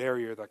every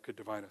barrier that could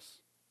divide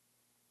us.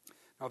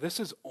 Now, this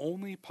is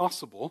only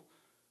possible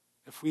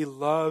if we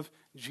love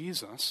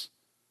Jesus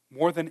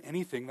more than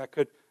anything that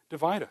could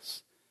divide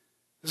us.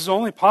 This is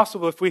only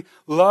possible if we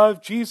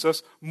love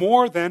Jesus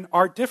more than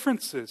our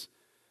differences.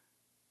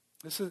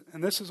 This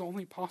is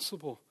only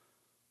possible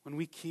when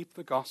we keep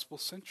the gospel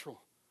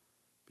central.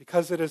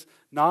 Because it is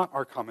not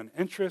our common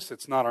interests,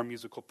 it's not our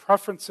musical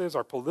preferences,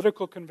 our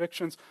political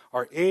convictions,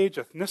 our age,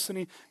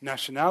 ethnicity,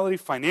 nationality,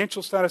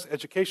 financial status,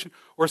 education,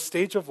 or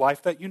stage of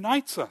life that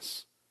unites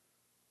us.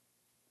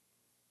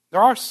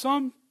 There are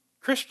some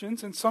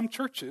Christians in some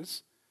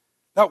churches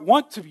that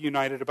want to be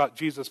united about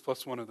Jesus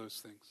plus one of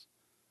those things.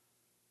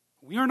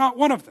 We are not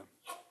one of them.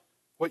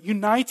 What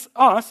unites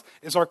us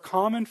is our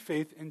common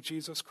faith in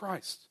Jesus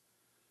Christ,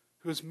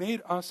 who has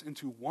made us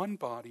into one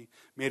body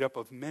made up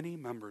of many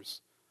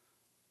members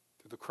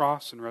through the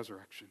cross and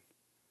resurrection.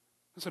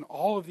 Listen,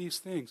 all of these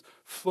things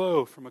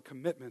flow from a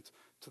commitment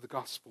to the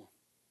gospel.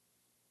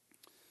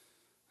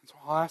 And so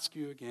I'll ask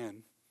you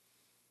again,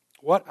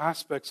 what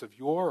aspects of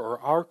your or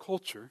our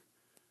culture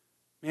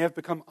may have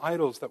become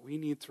idols that we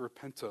need to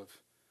repent of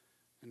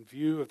in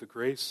view of the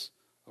grace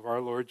of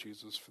our Lord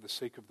Jesus for the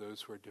sake of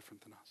those who are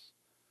different than us?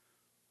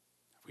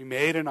 Have we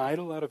made an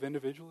idol out of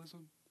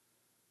individualism?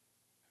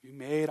 Have we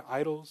made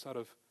idols out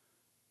of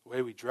the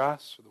way we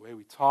dress or the way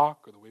we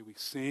talk or the way we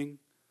sing?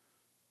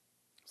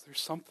 Is there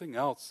something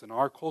else in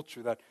our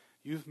culture that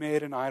you've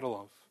made an idol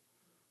of?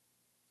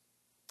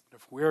 And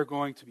if we're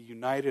going to be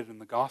united in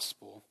the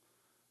gospel,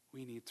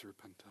 we need to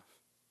repent of.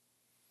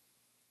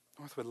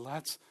 Northwood,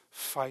 let's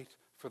fight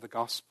for the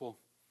gospel.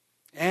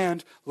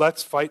 And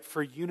let's fight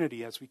for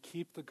unity as we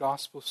keep the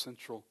gospel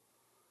central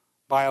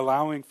by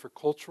allowing for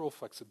cultural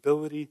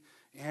flexibility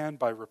and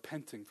by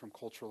repenting from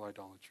cultural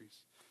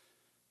idolatries.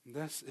 And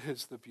this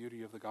is the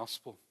beauty of the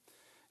gospel.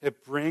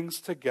 It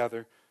brings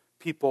together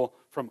people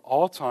from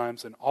all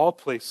times and all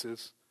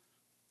places.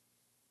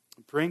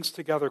 It brings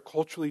together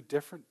culturally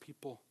different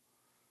people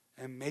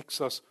and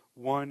makes us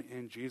one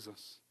in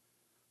Jesus.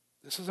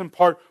 This is in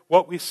part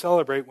what we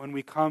celebrate when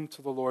we come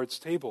to the Lord's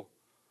table.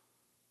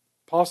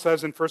 Paul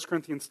says in 1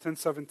 Corinthians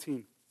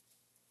 10:17,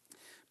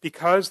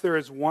 because there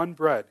is one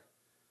bread,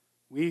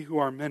 we who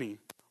are many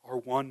are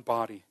one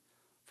body,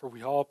 for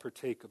we all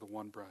partake of the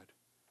one bread.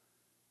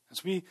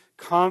 As we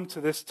come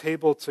to this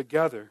table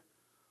together,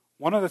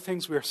 one of the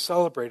things we are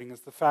celebrating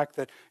is the fact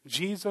that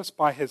Jesus,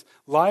 by his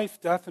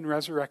life, death, and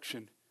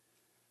resurrection,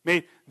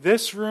 made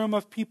this room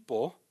of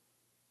people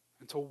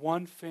into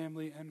one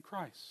family in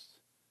Christ.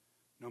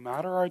 No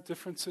matter our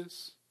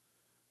differences,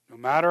 no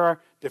matter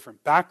our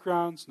different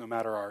backgrounds, no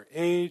matter our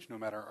age, no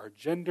matter our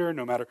gender,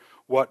 no matter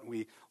what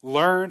we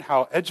learn,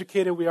 how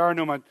educated we are,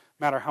 no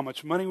matter how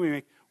much money we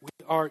make, we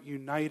are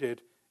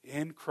united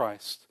in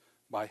Christ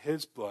by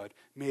his blood,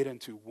 made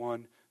into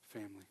one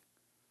family.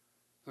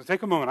 So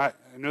take a moment.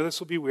 I know this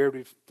will be weird.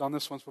 We've done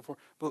this once before.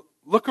 But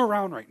look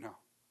around right now.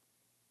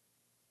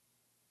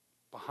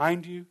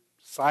 Behind you,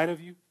 side of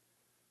you.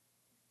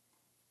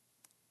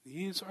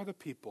 These are the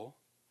people,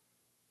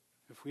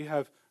 if we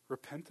have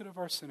repented of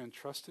our sin and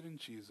trusted in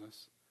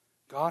Jesus,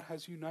 God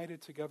has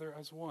united together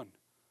as one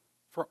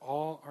for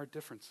all our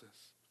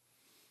differences.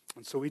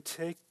 And so we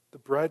take the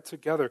bread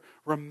together,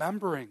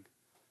 remembering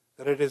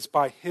that it is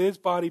by his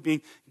body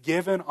being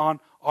given on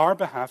our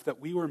behalf that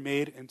we were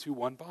made into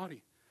one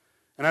body.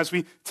 And as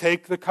we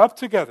take the cup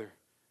together,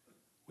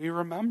 we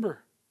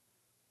remember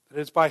that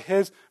it is by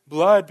his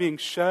blood being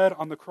shed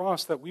on the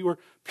cross that we were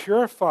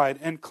purified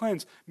and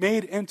cleansed,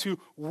 made into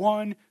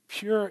one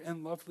pure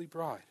and lovely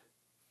bride.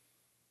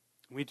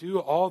 And we do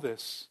all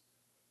this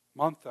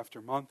month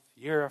after month,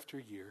 year after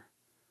year,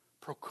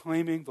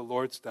 proclaiming the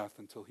Lord's death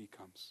until he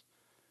comes,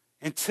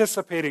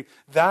 anticipating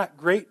that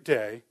great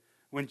day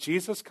when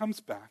Jesus comes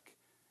back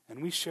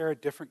and we share a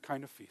different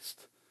kind of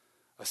feast,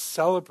 a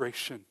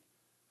celebration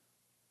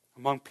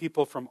among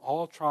people from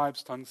all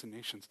tribes, tongues, and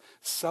nations,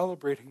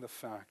 celebrating the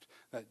fact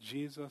that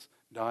Jesus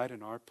died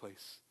in our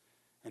place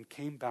and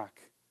came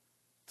back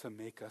to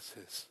make us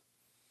his.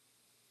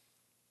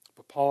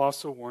 But Paul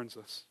also warns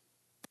us,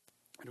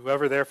 and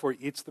whoever therefore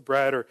eats the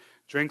bread or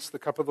drinks the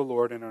cup of the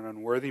Lord in an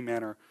unworthy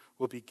manner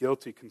will be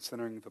guilty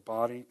considering the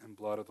body and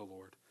blood of the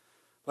Lord.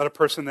 Let a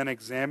person then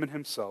examine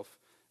himself,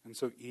 and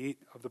so eat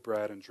of the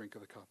bread and drink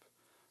of the cup.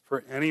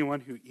 For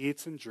anyone who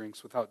eats and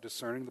drinks without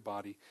discerning the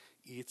body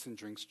eats and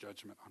drinks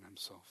judgment on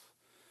himself.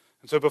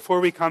 And so before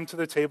we come to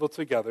the table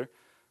together,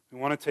 we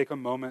want to take a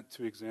moment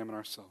to examine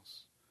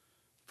ourselves.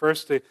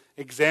 First, to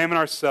examine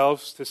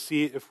ourselves to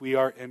see if we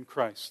are in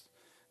Christ.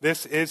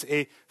 This is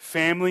a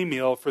family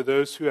meal for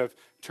those who have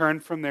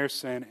turned from their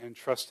sin and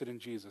trusted in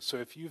Jesus. So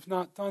if you've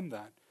not done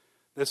that,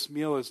 this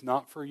meal is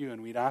not for you,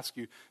 and we'd ask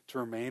you to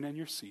remain in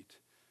your seat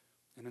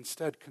and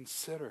instead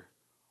consider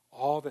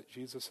all that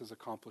Jesus has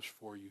accomplished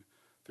for you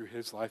through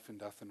his life and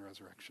death and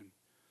resurrection.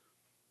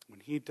 When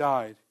he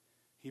died,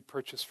 he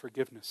purchased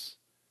forgiveness.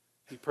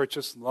 He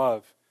purchased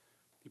love.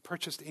 He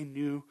purchased a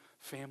new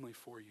family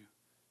for you.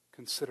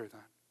 Consider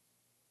that.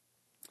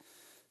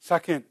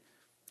 Second,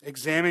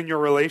 examine your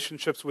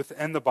relationships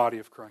within the body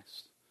of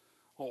Christ.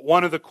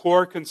 One of the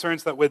core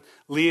concerns that would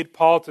lead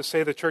Paul to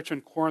say the church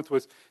in Corinth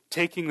was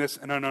taking this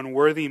in an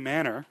unworthy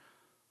manner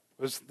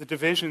was the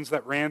divisions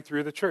that ran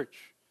through the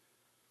church.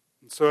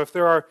 And so if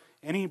there are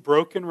any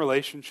broken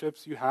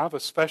relationships you have,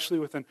 especially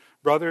within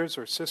brothers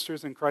or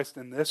sisters in Christ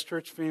in this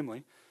church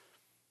family,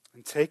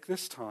 and take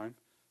this time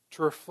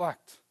to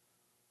reflect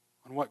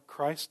on what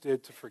Christ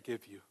did to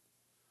forgive you.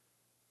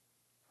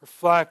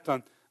 Reflect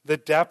on the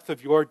depth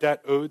of your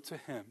debt owed to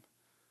him,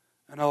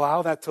 and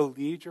allow that to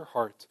lead your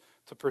heart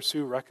to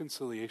pursue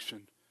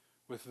reconciliation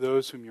with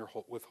those whom you're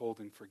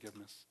withholding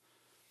forgiveness.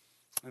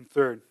 And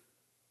third,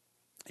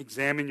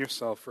 examine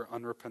yourself for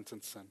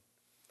unrepentant sin.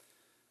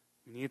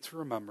 We need to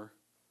remember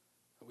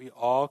that we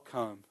all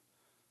come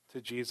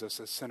to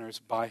Jesus as sinners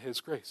by his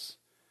grace.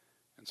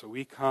 And so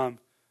we come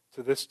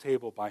to this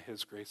table by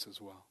his grace as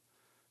well.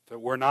 If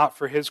it were not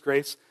for his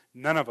grace,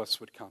 none of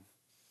us would come.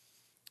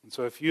 And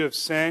so if you have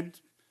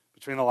sinned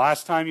between the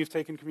last time you've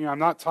taken communion, I'm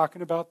not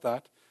talking about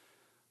that.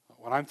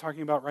 What I'm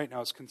talking about right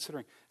now is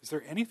considering, is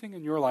there anything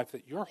in your life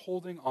that you're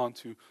holding on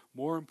to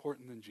more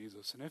important than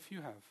Jesus? And if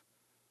you have,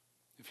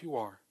 if you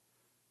are,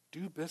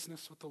 do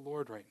business with the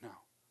Lord right now.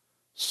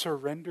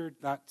 Surrender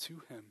that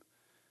to him.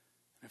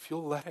 And if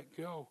you'll let it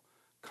go,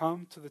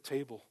 come to the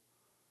table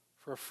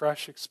for a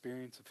fresh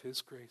experience of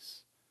his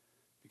grace,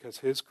 because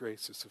his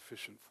grace is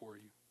sufficient for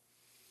you.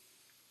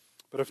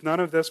 But if none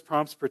of this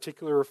prompts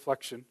particular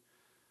reflection,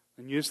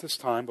 then use this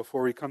time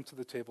before we come to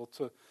the table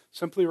to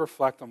simply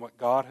reflect on what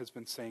God has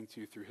been saying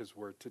to you through his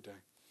word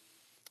today.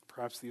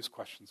 Perhaps these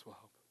questions will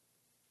help.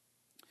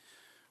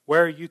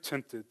 Where are you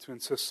tempted to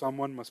insist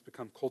someone must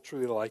become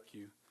culturally like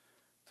you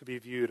to be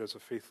viewed as a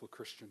faithful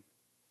Christian?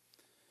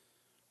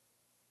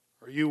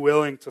 Are you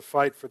willing to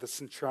fight for the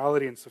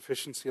centrality and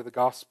sufficiency of the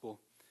gospel,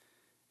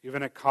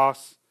 even if it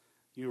costs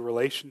you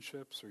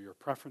relationships or your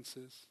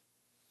preferences?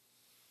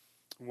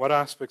 And what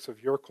aspects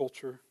of your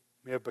culture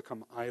may have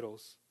become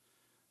idols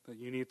that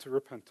you need to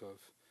repent of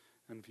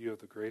in view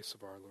of the grace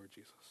of our Lord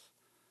Jesus?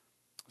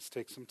 Let's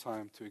take some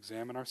time to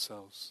examine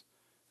ourselves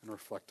and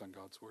reflect on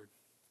God's word.